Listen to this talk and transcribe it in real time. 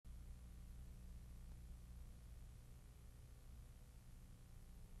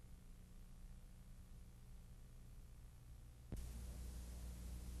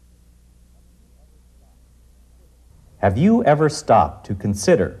Have you ever stopped to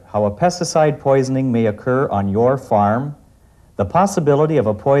consider how a pesticide poisoning may occur on your farm? The possibility of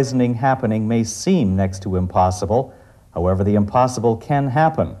a poisoning happening may seem next to impossible. However, the impossible can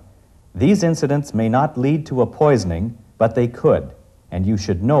happen. These incidents may not lead to a poisoning, but they could, and you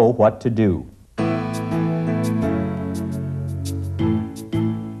should know what to do.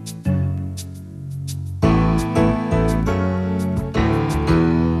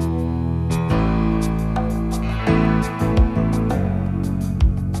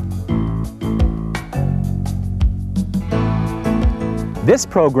 This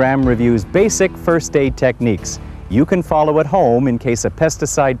program reviews basic first aid techniques you can follow at home in case a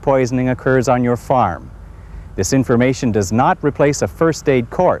pesticide poisoning occurs on your farm. This information does not replace a first aid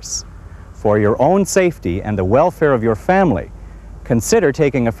course. For your own safety and the welfare of your family, consider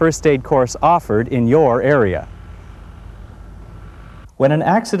taking a first aid course offered in your area. When an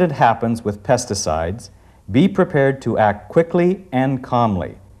accident happens with pesticides, be prepared to act quickly and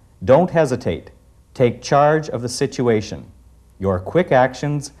calmly. Don't hesitate. Take charge of the situation. Your quick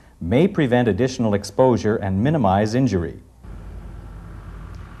actions may prevent additional exposure and minimize injury.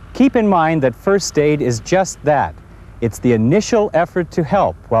 Keep in mind that first aid is just that. It's the initial effort to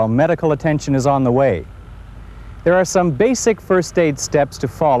help while medical attention is on the way. There are some basic first aid steps to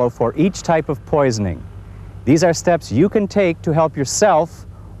follow for each type of poisoning. These are steps you can take to help yourself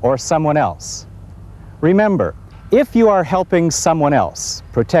or someone else. Remember, if you are helping someone else,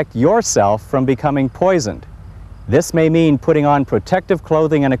 protect yourself from becoming poisoned. This may mean putting on protective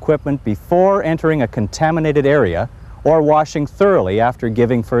clothing and equipment before entering a contaminated area or washing thoroughly after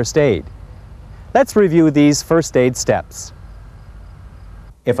giving first aid. Let's review these first aid steps.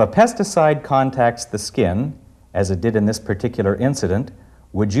 If a pesticide contacts the skin, as it did in this particular incident,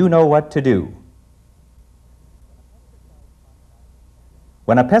 would you know what to do?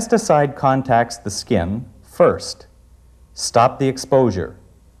 When a pesticide contacts the skin, first, stop the exposure,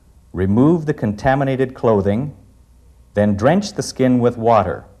 remove the contaminated clothing, then drench the skin with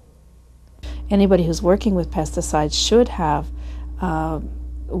water. Anybody who's working with pesticides should have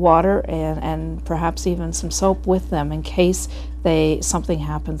water and perhaps even some soap with them in case something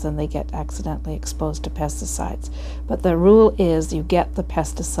happens and they get accidentally exposed to pesticides. But the rule is you get the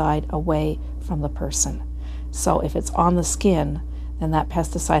pesticide away from the person. So if it's on the skin, then that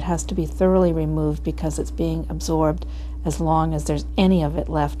pesticide has to be thoroughly removed because it's being absorbed as long as there's any of it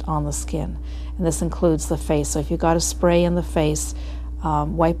left on the skin. And this includes the face. So if you've got a spray in the face,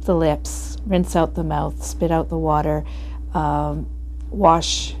 wipe the lips, rinse out the mouth, spit out the water,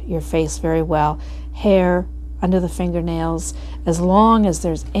 wash your face very well, hair, under the fingernails, as long as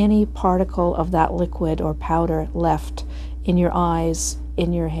there's any particle of that liquid or powder left in your eyes,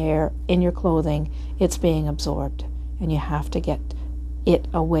 in your hair, in your clothing, it's being absorbed, and you have to get it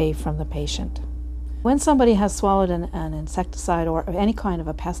away from the patient. When somebody has swallowed an insecticide or any kind of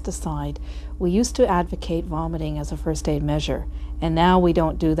a pesticide, we used to advocate vomiting as a first aid measure, and now we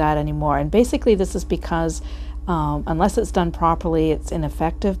don't do that anymore. And basically this is because unless it's done properly, it's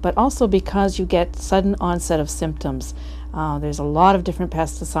ineffective, but also because you get sudden onset of symptoms. There's a lot of different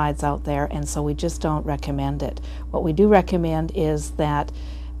pesticides out there, and so we just don't recommend it. What we do recommend is that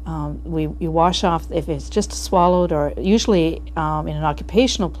you wash off, if it's just swallowed, or usually in an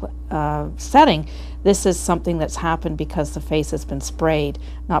occupational setting, this is something that's happened because the face has been sprayed,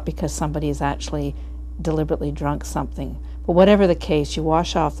 not because somebody has actually deliberately drunk something. But whatever the case, you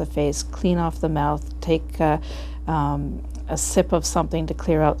wash off the face, clean off the mouth, take a sip of something to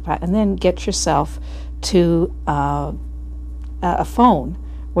clear out, and then get yourself to a phone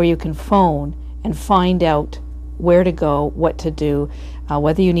where you can phone and find out where to go, what to do,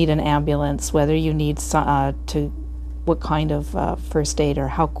 whether you need an ambulance, whether you need what kind of first aid, or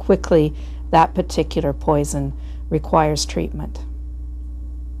how quickly that particular poison requires treatment.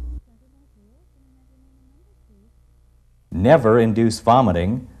 Never induce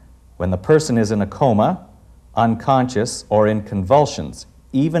vomiting when the person is in a coma, unconscious, or in convulsions,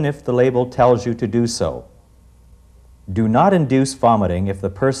 even if the label tells you to do so. Do not induce vomiting if the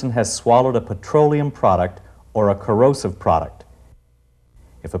person has swallowed a petroleum product or a corrosive product.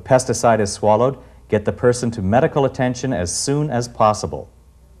 If a pesticide is swallowed, get the person to medical attention as soon as possible.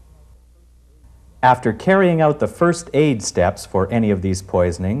 After carrying out the first aid steps for any of these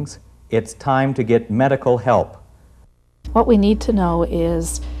poisonings, it's time to get medical help. What we need to know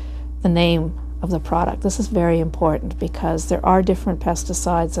is the name of the product. This is very important because there are different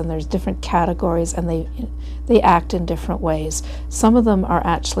pesticides and there's different categories, and they act in different ways. Some of them are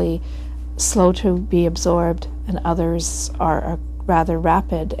actually slow to be absorbed, and others are rather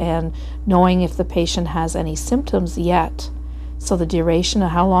rapid, and knowing if the patient has any symptoms yet, so the duration of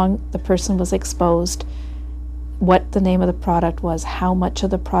how long the person was exposed, what the name of the product was, how much of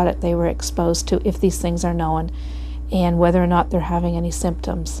the product they were exposed to, if these things are known, and whether or not they're having any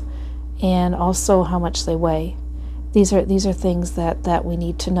symptoms, and also how much they weigh. These are things that we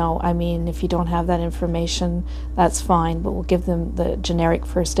need to know. I mean, if you don't have that information, that's fine, but we'll give them the generic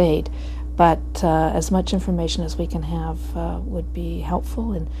first aid. But as much information as we can have would be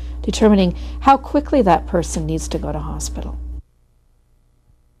helpful in determining how quickly that person needs to go to hospital.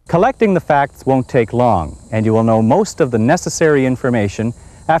 Collecting the facts won't take long, and you will know most of the necessary information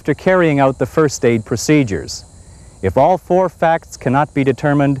after carrying out the first aid procedures. If all 4 facts cannot be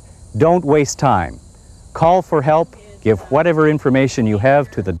determined, don't waste time. Call for help, give whatever information you have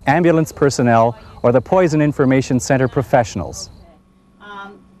to the ambulance personnel or the Poison Information Center professionals.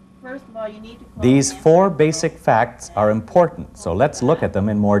 First of all, you need to These 4 basic facts are important, so let's look at them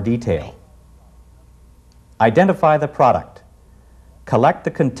in more detail. Identify the product. Collect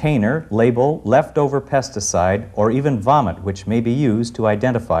the container, label, leftover pesticide, or even vomit which may be used to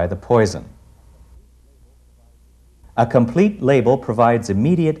identify the poison. A complete label provides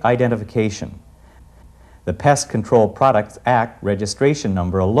immediate identification. The Pest Control Products Act registration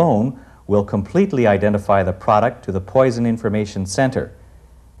number alone will completely identify the product to the Poison Information Center.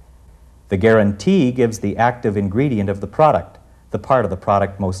 The guarantee gives the active ingredient of the product, the part of the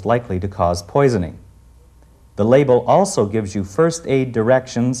product most likely to cause poisoning. The label also gives you first aid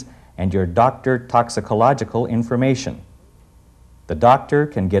directions and your doctor toxicological information. The doctor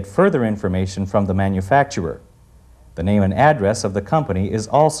can get further information from the manufacturer. The name and address of the company is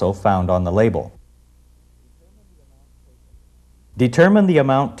also found on the label. Determine the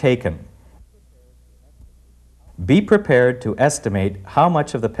amount taken. Be prepared to estimate how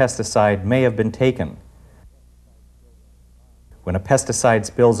much of the pesticide may have been taken. When a pesticide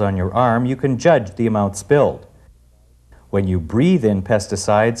spills on your arm, you can judge the amount spilled. When you breathe in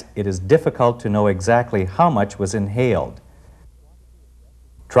pesticides, it is difficult to know exactly how much was inhaled.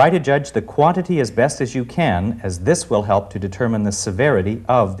 Try to judge the quantity as best as you can, as this will help to determine the severity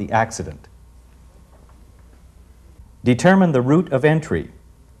of the accident. Determine the route of entry.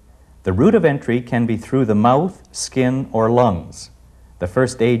 The route of entry can be through the mouth, skin, or lungs. The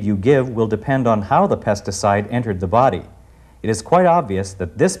first aid you give will depend on how the pesticide entered the body. It is quite obvious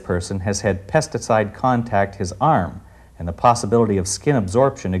that this person has had pesticide contact his arm, and the possibility of skin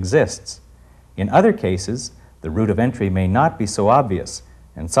absorption exists. In other cases, the route of entry may not be so obvious,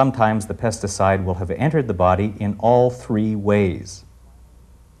 and sometimes the pesticide will have entered the body in all 3 ways.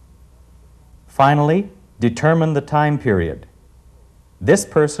 Finally, determine the time period. This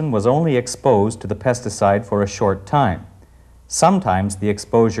person was only exposed to the pesticide for a short time. Sometimes the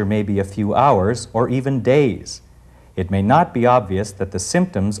exposure may be a few hours or even days. It may not be obvious that the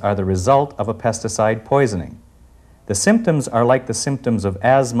symptoms are the result of a pesticide poisoning. The symptoms are like the symptoms of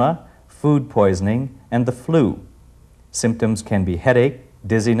asthma, food poisoning, and the flu. Symptoms can be headache,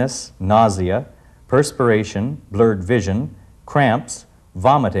 dizziness, nausea, perspiration, blurred vision, cramps,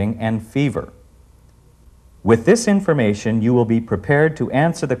 vomiting, and fever. With this information, you will be prepared to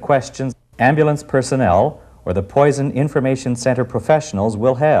answer the questions ambulance personnel or the Poison Information Center professionals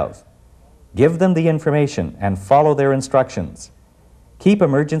will have. Give them the information and follow their instructions. Keep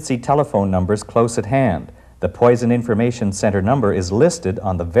emergency telephone numbers close at hand. The Poison Information Center number is listed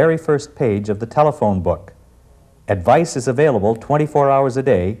on the very first page of the telephone book. Advice is available 24 hours a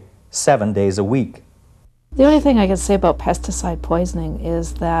day, 7 days a week. The only thing I can say about pesticide poisoning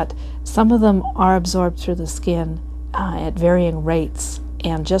is that some of them are absorbed through the skin at varying rates,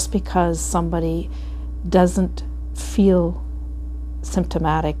 and just because somebody doesn't feel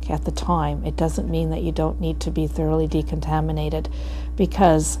symptomatic at the time, it doesn't mean that you don't need to be thoroughly decontaminated,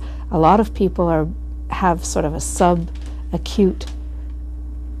 because a lot of people have sort of a subacute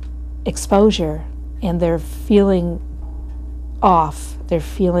exposure and they're feeling off, they're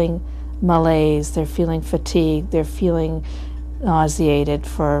feeling malaise, they're feeling fatigued, they're feeling nauseated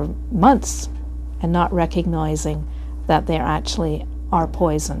for months and not recognizing that they actually are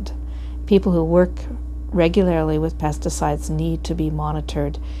poisoned. People who work regularly with pesticides need to be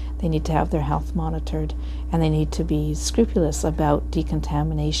monitored. They need to have their health monitored, and they need to be scrupulous about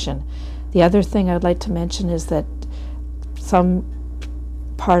decontamination. The other thing I'd like to mention is that some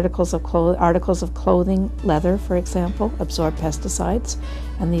articles of clothing, leather for example, absorb pesticides,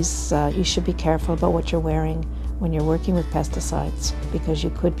 and these you should be careful about what you're wearing when you're working with pesticides, because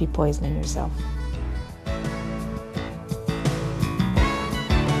you could be poisoning yourself.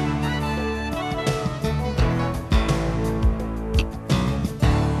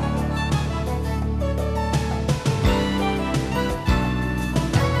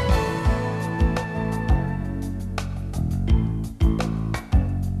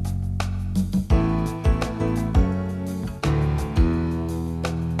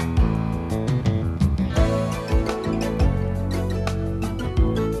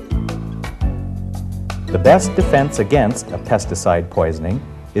 The best defense against a pesticide poisoning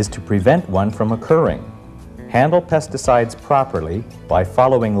is to prevent one from occurring. Handle pesticides properly by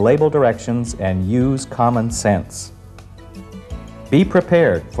following label directions and use common sense. Be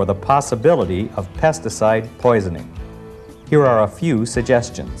prepared for the possibility of pesticide poisoning. Here are a few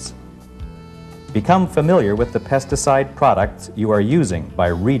suggestions. Become familiar with the pesticide products you are using by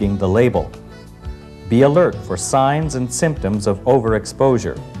reading the label. Be alert for signs and symptoms of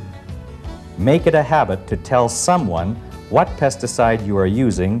overexposure. Make it a habit to tell someone what pesticide you are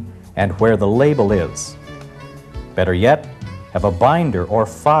using and where the label is. Better yet, have a binder or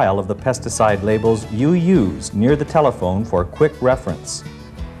file of the pesticide labels you use near the telephone for quick reference.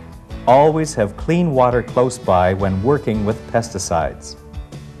 Always have clean water close by when working with pesticides.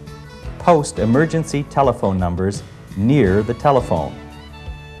 Post emergency telephone numbers near the telephone.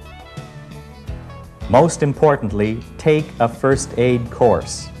 Most importantly, take a first aid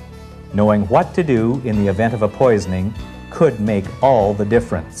course. Knowing what to do in the event of a poisoning could make all the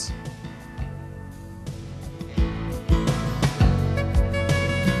difference.